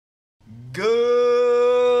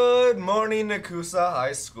Good morning, Nakusa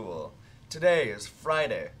High School. Today is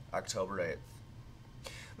Friday, October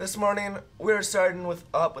 8th. This morning, we're starting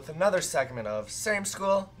up with another segment of Same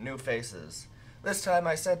School, New Faces. This time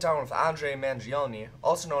I sat down with Andre Mangione,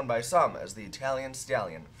 also known by some as the Italian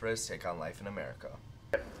Stallion, for his take on life in America.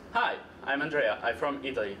 Hi, I'm Andrea. I'm from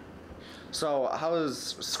Italy. So, how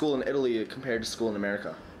is school in Italy compared to school in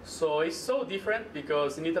America? So it's so different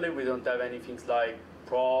because in Italy we don't have anything like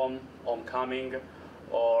prom, homecoming,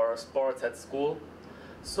 or sports at school.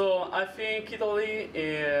 So I think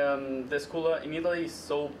the school in Italy is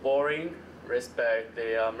so boring respect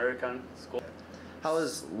the American school. How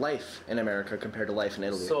is life in America compared to life in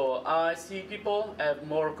Italy? So I see people have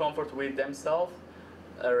more comfort with themselves,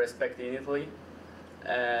 respect in Italy,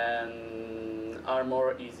 and are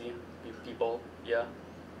more easy with people, yeah.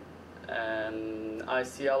 And I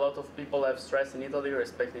see a lot of people have stress in Italy,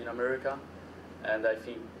 respect in America, and I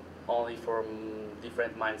think only from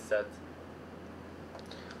different mindset.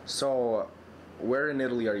 So, where in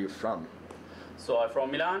Italy are you from? So I'm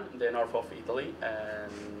from Milan, the north of Italy,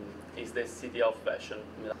 and it's the city of fashion,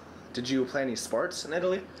 Milan. Did you play any sports in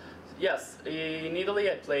Italy? Yes, in Italy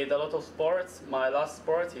I played a lot of sports. My last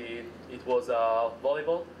sport, it was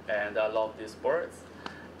volleyball, and I love this sport.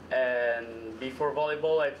 And before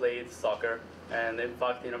volleyball I played soccer, and in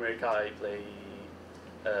fact in America I play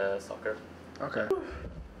soccer. Okay.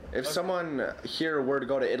 If someone here were to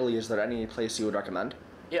go to Italy, is there any place you would recommend?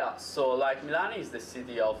 Yeah, so like Milan is the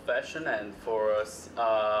city of fashion, and for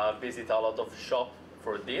visit a lot of shop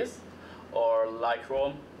for this, or like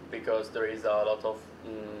Rome, because there is a lot of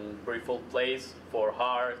beautiful place for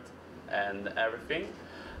art and everything,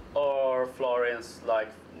 or Florence, like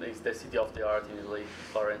it's the city of the art in Italy,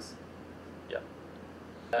 Florence. Yeah.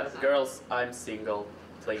 Girls, I'm single,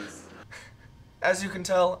 please. As you can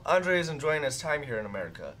tell, Andre is enjoying his time here in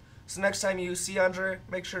America. So next time you see Andre,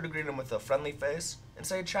 make sure to greet him with a friendly face and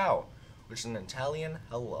say ciao, which is an Italian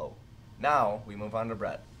hello. Now, we move on to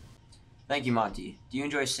Brett. Thank you, Monty. Do you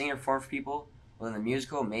enjoy singing or performing for people? Well, then the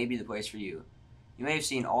musical may be the place for you. You may have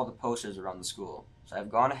seen all the posters around the school, so I've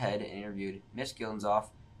gone ahead and interviewed Miss Gildenzoff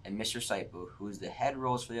and Mr. Saipu, who is the head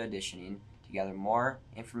roles for the auditioning, to gather more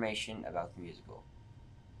information about the musical.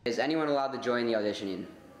 Is anyone allowed to join the auditioning?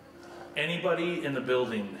 Anybody in the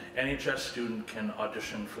building, NHS student can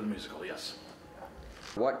audition for the musical, yes.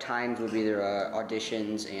 What times would be their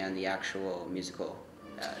auditions and the actual musical?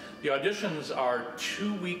 The auditions are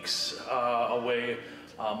 2 weeks away,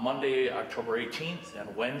 Monday, October 18th,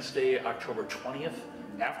 and Wednesday, October 20th,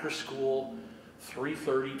 after school,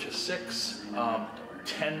 3:30 to 6,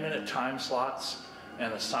 10-minute time slots,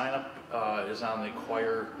 and the sign-up is on the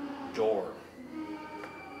choir door.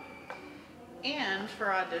 And for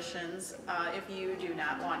auditions, if you do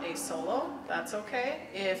not want a solo, that's okay.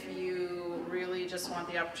 If you really just want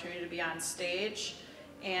the opportunity to be on stage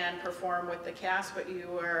and perform with the cast, but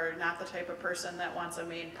you are not the type of person that wants a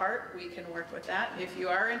main part, we can work with that. If you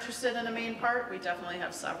are interested in a main part, we definitely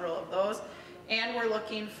have several of those. And we're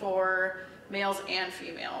looking for males and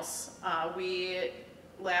females. We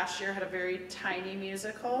last year had a very tiny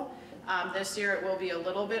musical. This year it will be a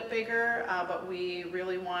little bit bigger, but we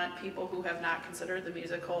really want people who have not considered the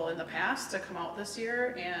musical in the past to come out this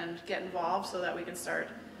year and get involved so that we can start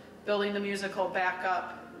building the musical back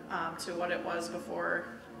up to what it was before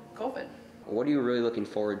COVID. What are you really looking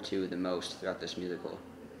forward to the most throughout this musical?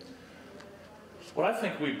 What I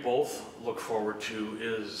think we both look forward to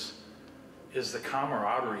is the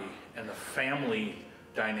camaraderie and the family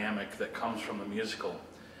dynamic that comes from the musical.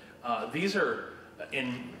 These are,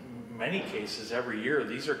 in many cases every year,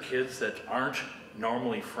 these are kids that aren't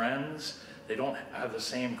normally friends. They don't have the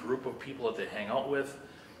same group of people that they hang out with,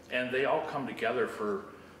 and they all come together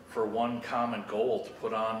for one common goal, to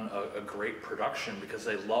put on a great production because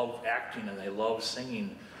they love acting and they love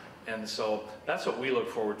singing. And so that's what we look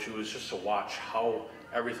forward to, is just to watch how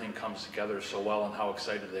everything comes together so well and how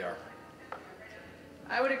excited they are.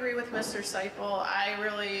 I would agree with Mr. Seipel. I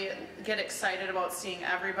really get excited about seeing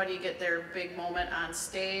everybody get their big moment on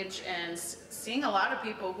stage, and seeing a lot of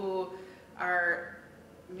people who are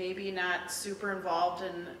maybe not super involved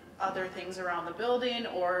in other things around the building,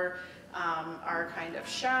 or are kind of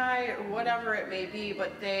shy, or whatever it may be,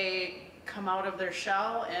 but they come out of their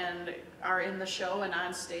shell and are in the show and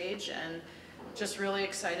on stage, and just really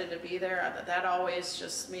excited to be there. That always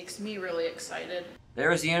just makes me really excited. There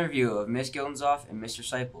was the interview of Miss Gildenzoff and Mr.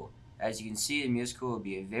 Seipel. As you can see, the musical will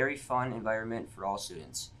be a very fun environment for all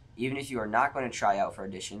students. Even if you are not going to try out for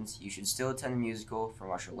auditions, you should still attend the musical from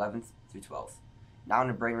March 11th through 12th. Now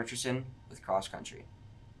to Brayden Richardson with cross country.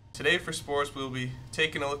 Today for sports, we'll be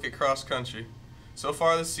taking a look at cross country. So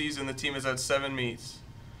far this season, the team has had 7 meets.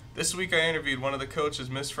 This week I interviewed one of the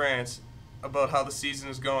coaches, Miss France, about how the season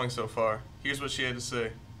is going so far. Here's what she had to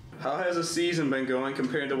say. How has the season been going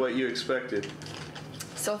compared to what you expected?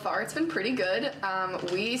 So far, it's been pretty good.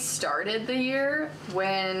 We started the year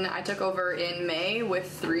when I took over in May with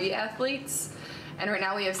 3 athletes, and right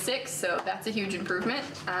now we have 6, so that's a huge improvement.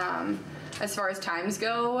 As far as times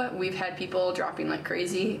go, we've had people dropping like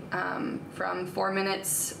crazy, from 4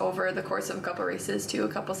 minutes over the course of a couple races to a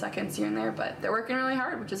couple seconds here and there, but they're working really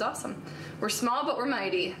hard, which is awesome. We're small, but we're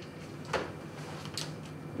mighty.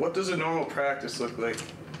 What does a normal practice look like?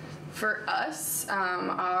 For us,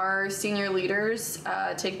 our senior leaders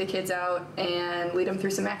take the kids out and lead them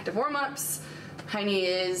through some active warm-ups, high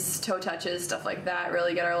knees, toe touches, stuff like that,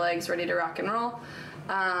 really get our legs ready to rock and roll.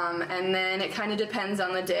 And then it kind of depends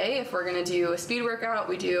on the day. If we're going to do a speed workout,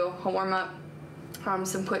 we do a warm-up,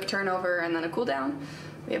 some quick turnover, and then a cool down.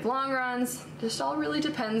 We have long runs. Just all really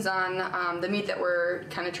depends on the meet that we're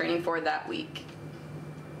kind of training for that week.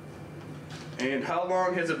 And how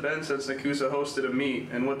long has it been since Nakusa hosted a meet,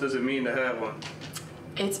 and what does it mean to have one?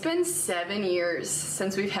 It's been 7 years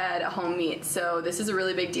since we've had a home meet, so this is a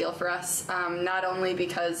really big deal for us, not only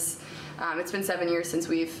because it's been 7 years since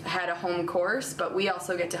we've had a home course, but we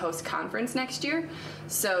also get to host conference next year.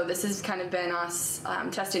 So this has kind of been us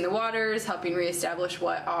testing the waters, helping reestablish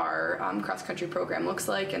what our cross-country program looks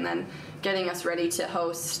like, and then getting us ready to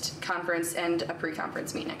host conference and a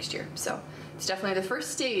pre-conference meet next year. So it's definitely the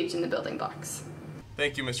first stage in the building blocks.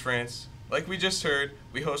 Thank you, Miss France. Like we just heard,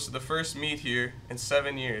 we hosted the first meet here in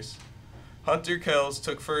 7 years. Hunter Kells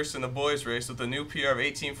took first in the boys race with a new PR of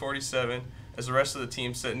 18:47, as the rest of the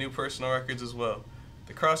team set new personal records as well.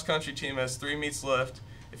 The cross-country team has 3 meets left.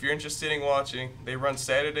 If you're interested in watching, they run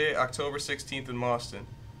Saturday, October 16th in Boston.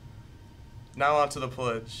 Now on to the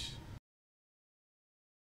pledge.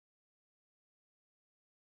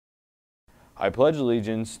 I pledge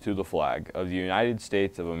allegiance to the flag of the United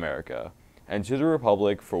States of America and to the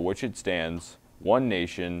republic for which it stands, one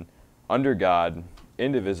nation, under God,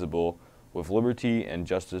 indivisible, with liberty and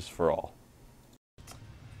justice for all.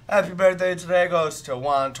 Happy birthday today goes to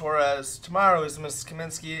Juan Torres. Tomorrow is Mrs.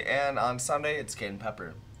 Kaminsky, and on Sunday it's Caden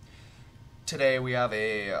Pepper. Today we have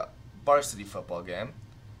a varsity football game.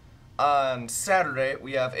 On Saturday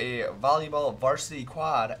we have a volleyball varsity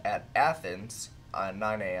quad at Athens at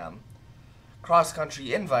 9 a.m.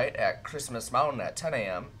 Cross-country invite at Christmas Mountain at 10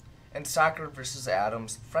 a.m. and soccer versus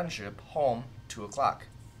Adams Friendship home 2 o'clock.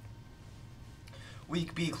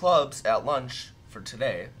 Week B clubs at lunch for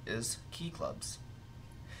today is Key Clubs.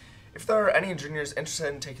 If there are any juniors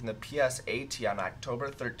interested in taking the PSAT on October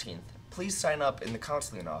 13th, please sign up in the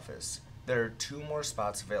counseling office. There are 2 more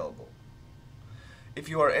spots available. If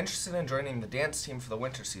you are interested in joining the dance team for the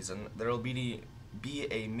winter season, there will be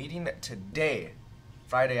a meeting today,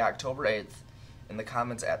 Friday, October 8th, in the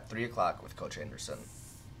Commons at 3 o'clock with Coach Anderson.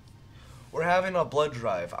 We're having a blood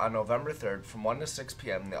drive on November 3rd from 1 to 6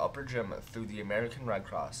 p.m. in the upper gym through the American Red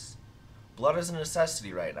Cross. Blood is a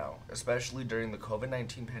necessity right now, especially during the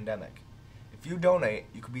COVID-19 pandemic. If you donate,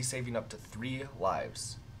 you could be saving up to 3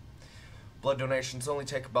 lives. Blood donations only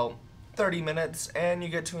take about 30 minutes, and you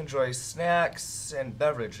get to enjoy snacks and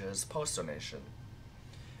beverages post-donation.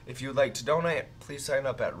 If you would like to donate, please sign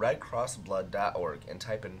up at redcrossblood.org and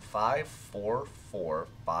type in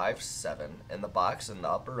 54457 in the box in the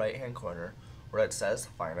upper right-hand corner where it says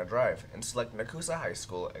Find a Drive, and select Nakusa High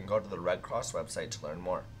School and go to the Red Cross website to learn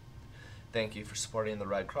more. Thank you for supporting the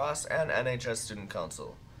Red Cross and NHS Student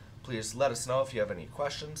Council. Please let us know if you have any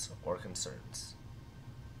questions or concerns.